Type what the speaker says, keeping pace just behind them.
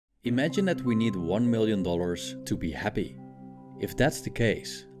Imagine that we need $1 million to be happy. If that's the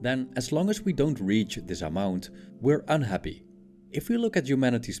case, then as long as we don't reach this amount, we're unhappy. If we look at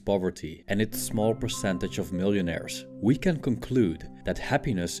humanity's poverty and its small percentage of millionaires, we can conclude that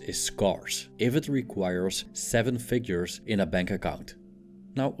happiness is scarce if it requires 7 figures in a bank account.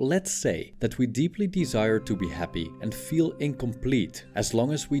 Now let's say that we deeply desire to be happy and feel incomplete as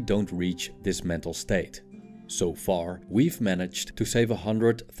long as we don't reach this mental state. So far, we've managed to save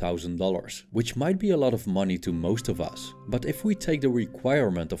 $100,000, which might be a lot of money to most of us. But if we take the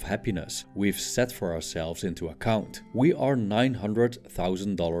requirement of happiness we've set for ourselves into account, we are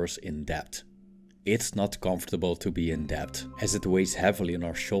 $900,000 in debt. It's not comfortable to be in debt, as it weighs heavily on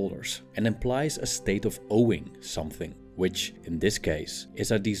our shoulders and implies a state of owing something, which, in this case,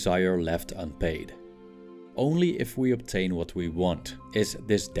 is a desire left unpaid. Only if we obtain what we want is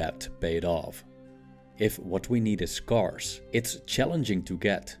this debt paid off. If what we need is scarce, it's challenging to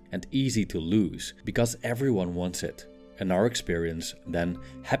get and easy to lose because everyone wants it. In our experience, then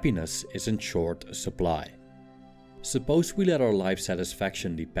happiness is in short supply. Suppose we let our life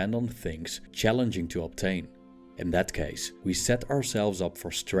satisfaction depend on things challenging to obtain. In that case, we set ourselves up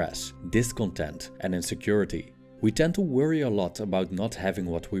for stress, discontent, and insecurity. We tend to worry a lot about not having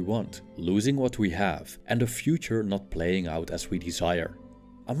what we want, losing what we have, and the future not playing out as we desire.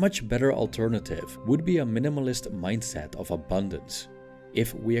 A much better alternative would be a minimalist mindset of abundance.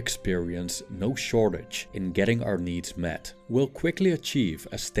 If we experience no shortage in getting our needs met, we'll quickly achieve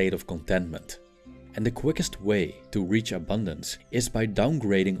a state of contentment. And the quickest way to reach abundance is by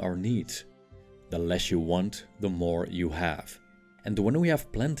downgrading our needs. The less you want, the more you have. And when we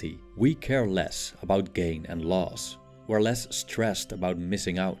have plenty, we care less about gain and loss. We're less stressed about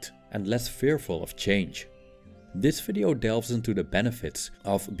missing out and less fearful of change. This video delves into the benefits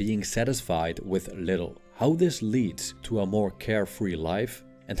of being satisfied with little, how this leads to a more carefree life,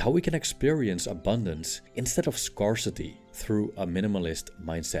 and how we can experience abundance instead of scarcity through a minimalist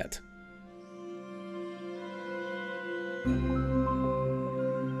mindset.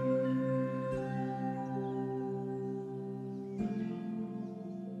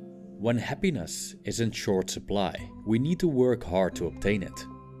 When happiness is in short supply, we need to work hard to obtain it.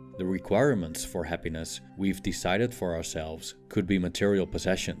 The requirements for happiness we've decided for ourselves could be material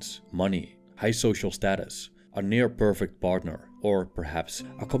possessions, money, high social status, a near-perfect partner, or perhaps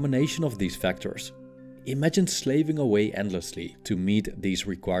a combination of these factors. Imagine slaving away endlessly to meet these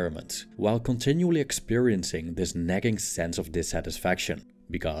requirements, while continually experiencing this nagging sense of dissatisfaction,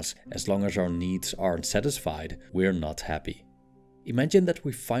 because as long as our needs aren't satisfied, we're not happy. Imagine that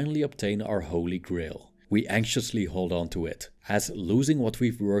we finally obtain our holy grail. We anxiously hold on to it, as losing what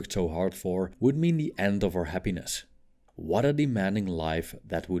we've worked so hard for would mean the end of our happiness. What a demanding life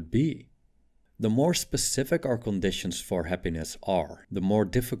that would be! The more specific our conditions for happiness are, the more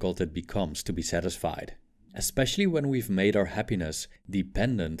difficult it becomes to be satisfied, especially when we've made our happiness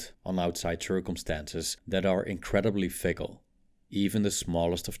dependent on outside circumstances that are incredibly fickle. Even the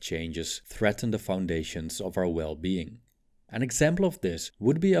smallest of changes threaten the foundations of our well-being. An example of this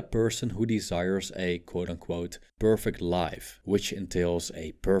would be a person who desires a quote-unquote perfect life, which entails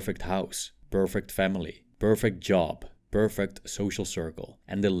a perfect house, perfect family, perfect job, perfect social circle,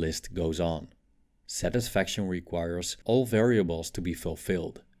 and the list goes on. Satisfaction requires all variables to be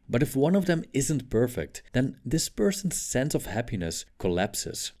fulfilled. But if one of them isn't perfect, then this person's sense of happiness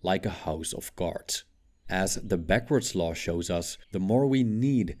collapses like a house of cards. As the backwards law shows us, the more we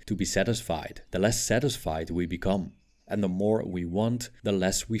need to be satisfied, the less satisfied we become. And the more we want, the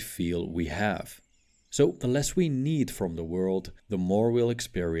less we feel we have. So the less we need from the world, the more we'll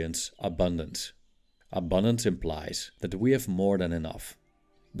experience abundance. Abundance implies that we have more than enough.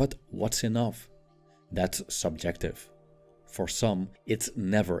 But what's enough? That's subjective. For some, it's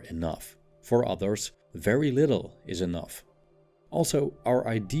never enough. For others, very little is enough. Also, our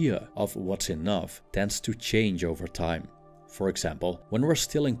idea of what's enough tends to change over time. For example, when we're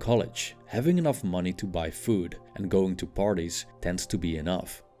still in college, having enough money to buy food and going to parties tends to be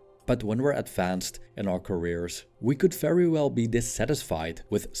enough. But when we're advanced in our careers, we could very well be dissatisfied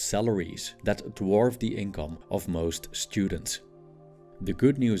with salaries that dwarf the income of most students. The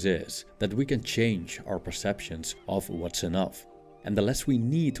good news is that we can change our perceptions of what's enough. And the less we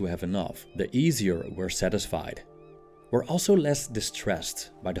need to have enough, the easier we're satisfied. We're also less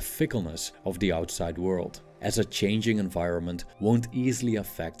distressed by the fickleness of the outside world, as a changing environment won't easily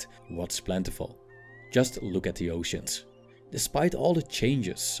affect what's plentiful. Just look at the oceans. Despite all the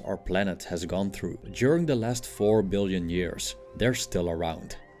changes our planet has gone through during the last 4 billion years, they're still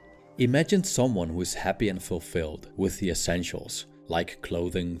around. Imagine someone who is happy and fulfilled with the essentials, like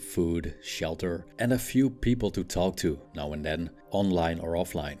clothing, food, shelter, and a few people to talk to now and then, online or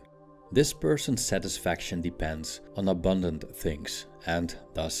offline. This person's satisfaction depends on abundant things and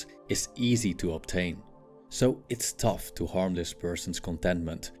thus is easy to obtain. So it's tough to harm this person's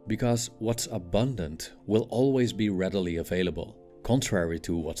contentment because what's abundant will always be readily available, contrary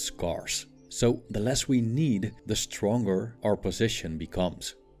to what's scarce. So the less we need, the stronger our position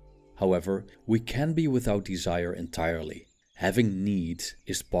becomes. However, we can be without desire entirely. Having needs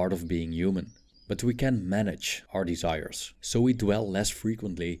is part of being human, but we can manage our desires, so we dwell less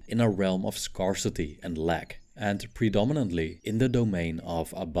frequently in a realm of scarcity and lack, and predominantly in the domain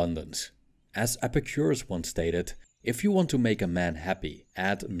of abundance. As Epicurus once stated, if you want to make a man happy,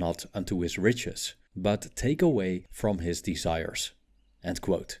 add not unto his riches, but take away from his desires. End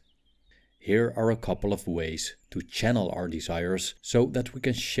quote. Here are a couple of ways to channel our desires so that we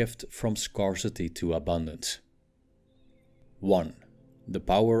can shift from scarcity to abundance. 1. The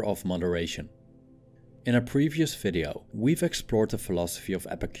power of moderation. In a previous video, we've explored the philosophy of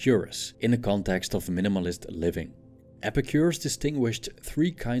Epicurus in the context of minimalist living. Epicurus distinguished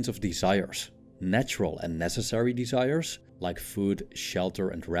three kinds of desires: natural and necessary desires, like food, shelter,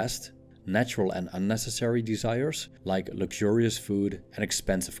 and rest; natural and unnecessary desires, like luxurious food and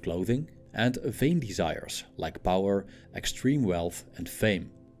expensive clothing; and vain desires, like power, extreme wealth, and fame.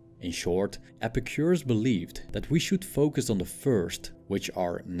 In short, Epicurus believed that we should focus on the first, which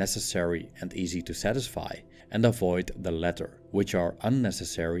are necessary and easy to satisfy, and avoid the latter, which are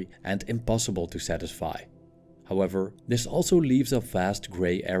unnecessary and impossible to satisfy. However, this also leaves a vast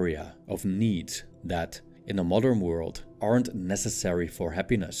gray area of needs that, in the modern world, aren't necessary for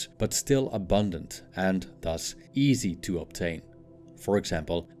happiness, but still abundant and thus easy to obtain. For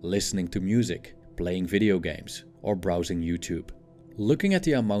example, listening to music, playing video games, or browsing YouTube. Looking at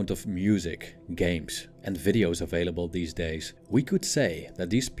the amount of music, games, and videos available these days, we could say that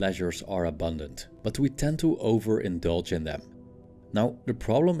these pleasures are abundant, but we tend to overindulge in them. Now, the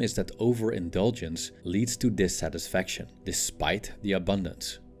problem is that overindulgence leads to dissatisfaction, despite the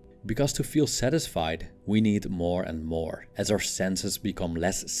abundance. Because to feel satisfied, we need more and more, as our senses become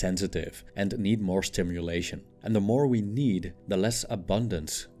less sensitive and need more stimulation. And the more we need, the less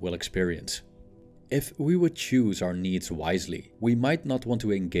abundance we'll experience. If we would choose our needs wisely, we might not want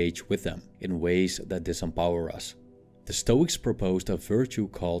to engage with them in ways that disempower us. The Stoics proposed a virtue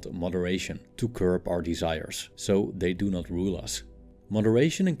called moderation to curb our desires, so they do not rule us.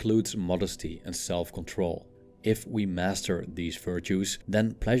 Moderation includes modesty and self-control. If we master these virtues,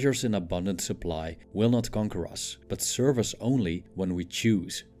 then pleasures in abundant supply will not conquer us, but serve us only when we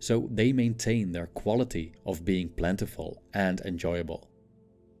choose, so they maintain their quality of being plentiful and enjoyable.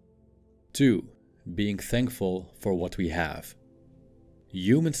 2. Being thankful for what we have.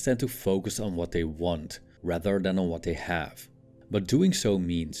 Humans tend to focus on what they want rather than on what they have. But doing so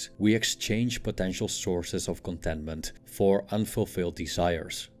means we exchange potential sources of contentment for unfulfilled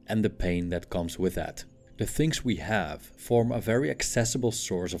desires and the pain that comes with that. The things we have form a very accessible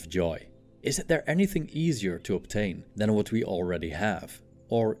source of joy. Is there anything easier to obtain than what we already have?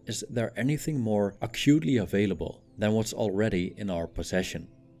 Or is there anything more acutely available than what's already in our possession?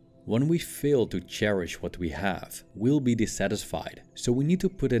 When we fail to cherish what we have, we'll be dissatisfied, so we need to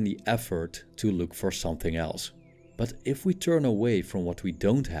put in the effort to look for something else. But if we turn away from what we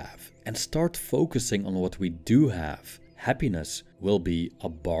don't have and start focusing on what we do have, happiness will be a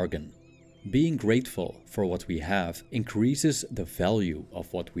bargain. Being grateful for what we have increases the value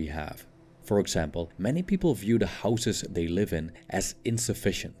of what we have. For example, many people view the houses they live in as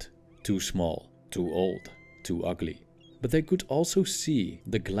insufficient, too small, too old, too ugly. But they could also see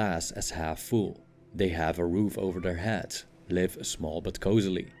the glass as half full. They have a roof over their heads, live small but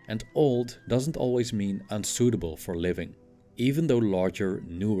cozily, and old doesn't always mean unsuitable for living. Even though larger,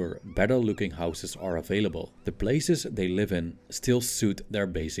 newer, better looking houses are available, the places they live in still suit their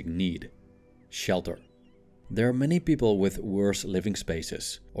basic need: shelter. There are many people with worse living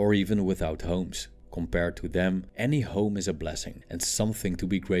spaces, or even without homes. Compared to them, any home is a blessing and something to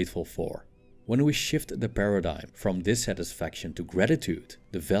be grateful for. When we shift the paradigm from dissatisfaction to gratitude,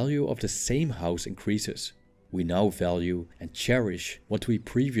 the value of the same house increases. We now value and cherish what we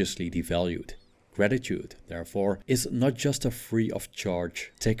previously devalued. Gratitude, therefore, is not just a free of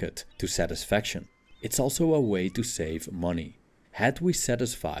charge ticket to satisfaction. It's also a way to save money. Had we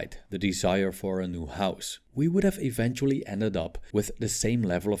satisfied the desire for a new house, we would have eventually ended up with the same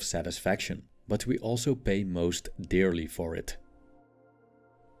level of satisfaction, but we also pay most dearly for it.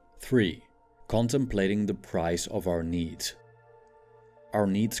 3. Contemplating the price of our needs. Our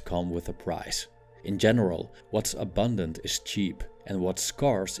needs come with a price. In general, what's abundant is cheap and what's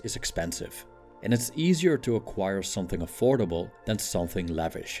scarce is expensive. And it's easier to acquire something affordable than something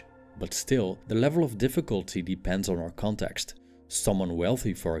lavish. But still, the level of difficulty depends on our context. Someone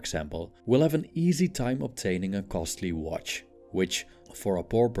wealthy, for example, will have an easy time obtaining a costly watch, which, for a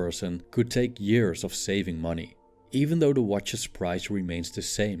poor person, could take years of saving money. Even though the watch's price remains the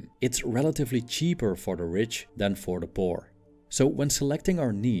same, it's relatively cheaper for the rich than for the poor. So when selecting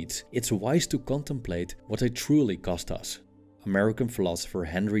our needs, it's wise to contemplate what they truly cost us. American philosopher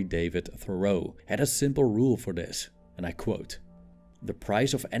Henry David Thoreau had a simple rule for this, and I quote, "The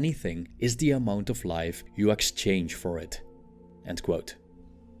price of anything is the amount of life you exchange for it." End quote.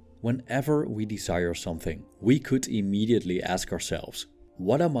 Whenever we desire something, we could immediately ask ourselves,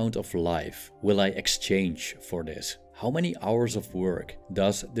 what amount of life will I exchange for this? How many hours of work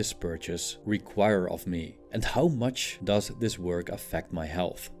does this purchase require of me? And how much does this work affect my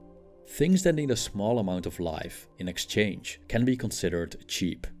health? Things that need a small amount of life in exchange can be considered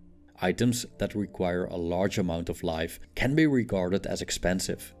cheap. Items that require a large amount of life can be regarded as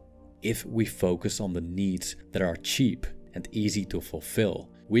expensive. If we focus on the needs that are cheap and easy to fulfill,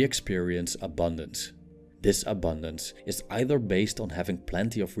 we experience abundance. This abundance is either based on having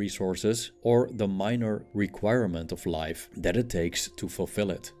plenty of resources or the minor requirement of life that it takes to fulfill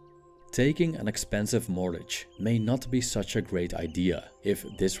it. Taking an expensive mortgage may not be such a great idea if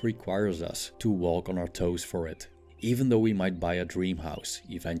this requires us to walk on our toes for it. Even though we might buy a dream house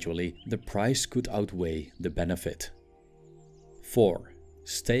eventually, the price could outweigh the benefit. 4.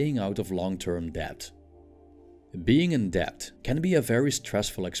 Staying out of long-term debt. Being in debt can be a very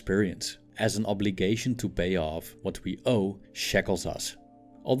stressful experience, as an obligation to pay off what we owe shackles us.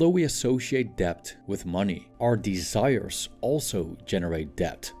 Although we associate debt with money, our desires also generate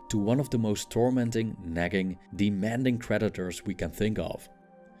debt to one of the most tormenting, nagging, demanding creditors we can think of: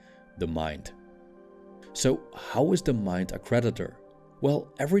 the mind. So, how is the mind a creditor?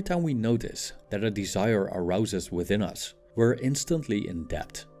 Well, every time we notice that a desire arouses within us, we're instantly in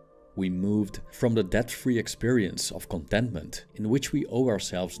debt. We moved from the debt-free experience of contentment, in which we owe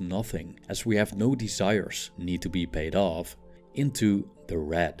ourselves nothing as we have no desires need to be paid off, into the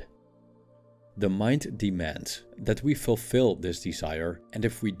red. The mind demands that we fulfill this desire, and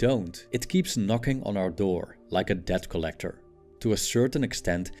if we don't, it keeps knocking on our door like a debt collector. To a certain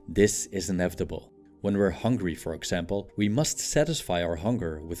extent, this is inevitable. When we're hungry, for example, we must satisfy our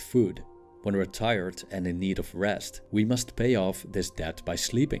hunger with food. When we're tired and in need of rest, we must pay off this debt by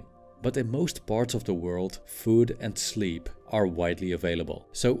sleeping. But in most parts of the world, food and sleep are widely available.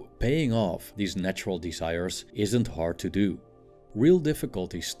 So paying off these natural desires isn't hard to do. Real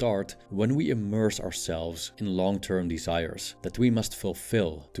difficulties start when we immerse ourselves in long-term desires that we must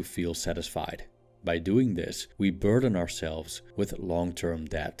fulfill to feel satisfied. By doing this, we burden ourselves with long-term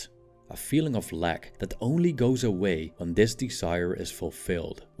debt. A feeling of lack that only goes away when this desire is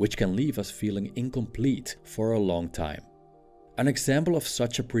fulfilled, which can leave us feeling incomplete for a long time. An example of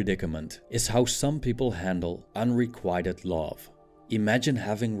such a predicament is how some people handle unrequited love. Imagine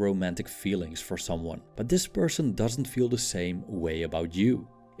having romantic feelings for someone, but this person doesn't feel the same way about you.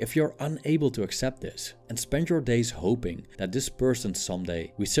 If you're unable to accept this and spend your days hoping that this person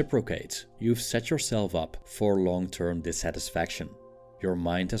someday reciprocates, you've set yourself up for long-term dissatisfaction. Your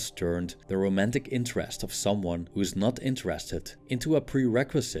mind has turned the romantic interest of someone who's not interested into a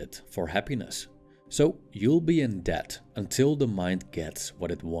prerequisite for happiness. So you'll be in debt until the mind gets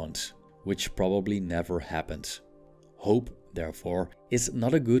what it wants, which probably never happens. Hope, therefore, is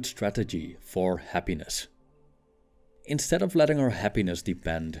not a good strategy for happiness. Instead of letting our happiness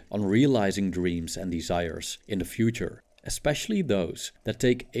depend on realizing dreams and desires in the future, especially those that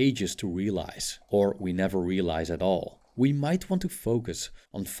take ages to realize, or we never realize at all, we might want to focus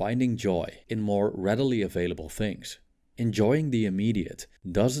on finding joy in more readily available things. Enjoying the immediate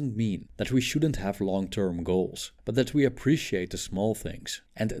doesn't mean that we shouldn't have long-term goals, but that we appreciate the small things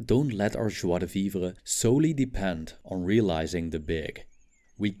and don't let our joie de vivre solely depend on realizing the big.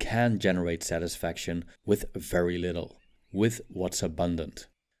 We can generate satisfaction with very little, with what's abundant.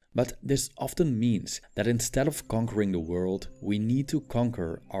 But this often means that instead of conquering the world, we need to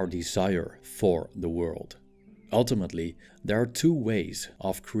conquer our desire for the world. Ultimately, there are two ways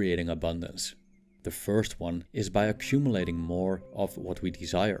of creating abundance. The first one is by accumulating more of what we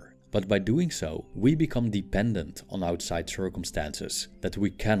desire. But by doing so, we become dependent on outside circumstances that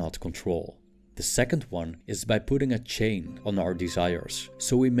we cannot control. The second one is by putting a chain on our desires,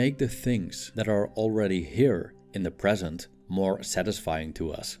 so we make the things that are already here in the present more satisfying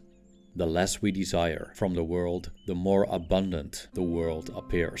to us. The less we desire from the world, the more abundant the world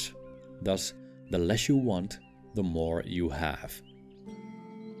appears. Thus, the less you want, the more you have.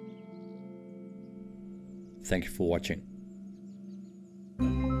 Thank you for watching.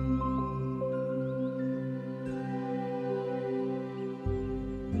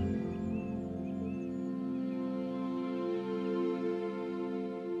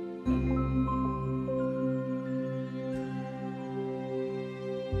 you.